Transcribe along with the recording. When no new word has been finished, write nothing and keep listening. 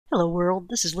Hello world,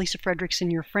 this is Lisa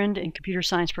Friedrichsen, your friend and computer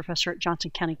science professor at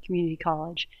Johnson County Community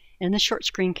College. And in this short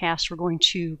screencast, we're going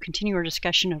to continue our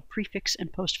discussion of prefix and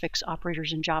postfix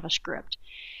operators in JavaScript.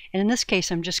 And in this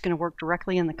case, I'm just going to work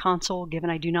directly in the console, given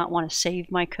I do not want to save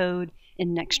my code in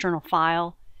an external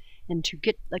file. And to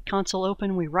get the console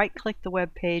open, we right-click the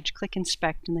web page, click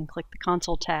Inspect, and then click the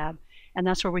Console tab. And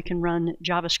that's where we can run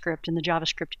JavaScript in the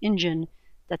JavaScript engine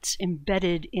that's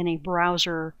embedded in a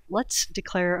browser. Let's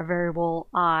declare a variable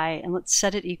I, and let's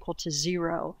set it equal to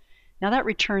 0. Now that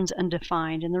returns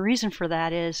undefined, and the reason for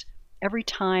that is every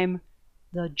time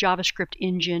the JavaScript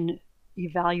engine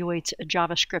evaluates a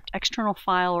JavaScript external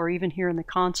file, or even here in the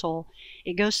console,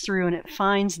 it goes through and it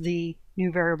finds the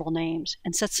new variable names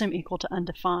and sets them equal to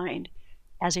undefined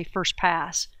as a first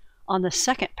pass. On the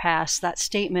second pass, that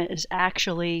statement is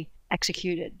actually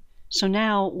executed. So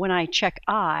now when I check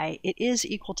I, it is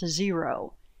equal to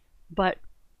 0, but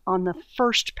on the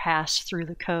first pass through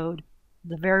the code,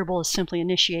 the variable is simply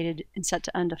initiated and set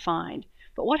to undefined.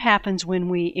 But what happens when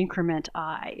we increment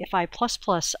I? If I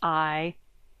plus I,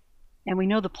 and we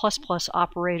know the plus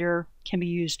operator can be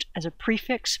used as a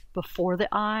prefix before the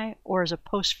I or as a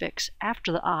postfix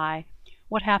after the I,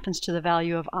 what happens to the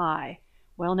value of I?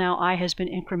 Well, now I has been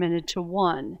incremented to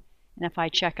 1. And if I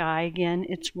check I again,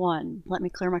 it's 1. Let me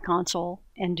clear my console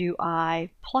and do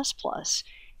I plus plus.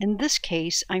 In this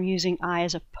case, I'm using I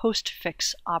as a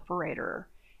postfix operator.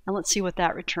 And let's see what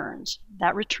that returns.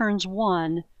 That returns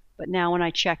 1, but now when I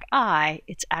check I,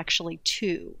 it's actually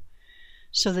 2.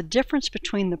 So the difference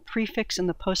between the prefix and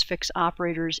the postfix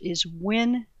operators is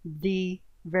when the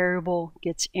variable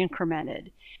gets incremented.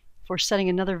 If we're setting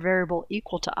another variable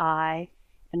equal to I,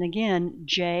 and again,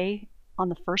 j on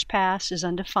the first pass is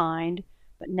undefined,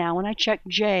 but now when I check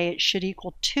j, it should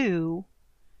equal 2.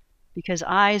 Because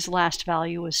i's last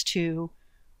value was 2,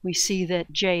 we see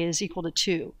that j is equal to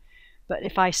 2. But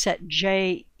if I set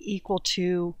j equal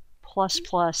to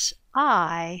plus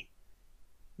I,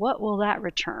 what will that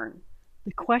return?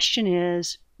 The question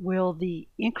is, will the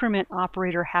increment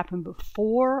operator happen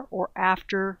before or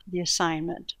after the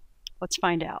assignment? Let's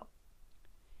find out.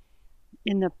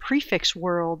 In the prefix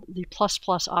world, the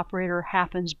plus operator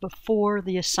happens before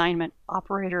the assignment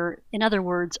operator. In other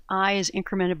words, I is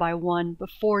incremented by 1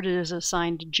 before it is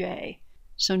assigned to j.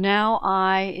 So now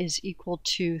I is equal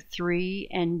to 3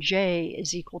 and j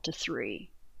is equal to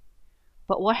 3.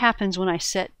 But what happens when I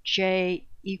set j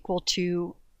equal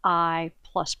to I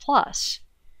plus plus?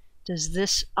 Does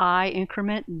this I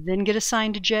increment then get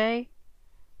assigned to j?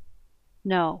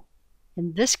 No.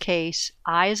 In this case,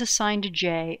 I is assigned to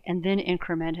j and then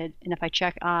incremented, and if I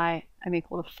check I, I'm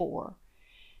equal to 4.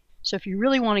 So if you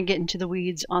really want to get into the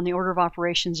weeds on the order of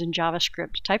operations in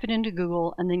JavaScript, type it into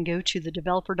Google and then go to the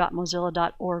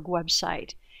developer.mozilla.org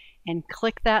website and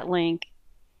click that link,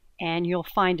 and you'll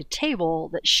find a table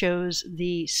that shows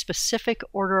the specific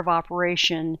order of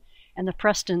operation and the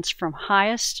precedence from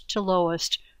highest to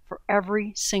lowest for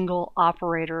every single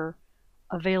operator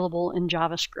available in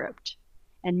JavaScript.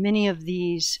 And many of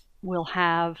these will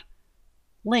have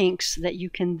links that you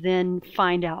can then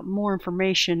find out more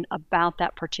information about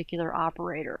that particular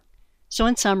operator. So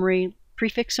in summary,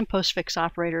 prefix and postfix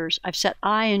operators, I've set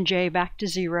I and j back to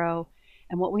 0,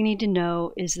 and what we need to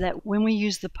know is that when we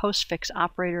use the postfix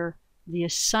operator, the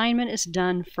assignment is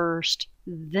done first,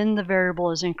 then the variable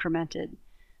is incremented.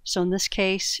 So in this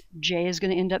case, j is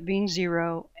going to end up being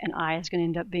 0 and I is going to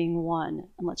end up being 1.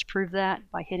 And let's prove that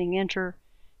by hitting enter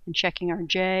and checking our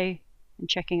j and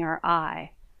checking our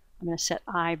I. I'm going to set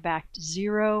I back to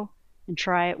 0 and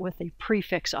try it with a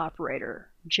prefix operator.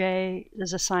 J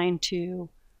is assigned to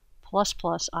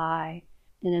plus I,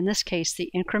 and in this case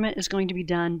the increment is going to be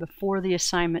done before the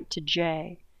assignment to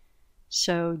j.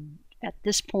 So at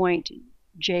this point,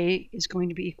 j is going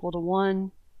to be equal to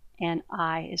 1 and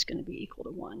I is going to be equal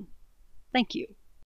to 1. Thank you.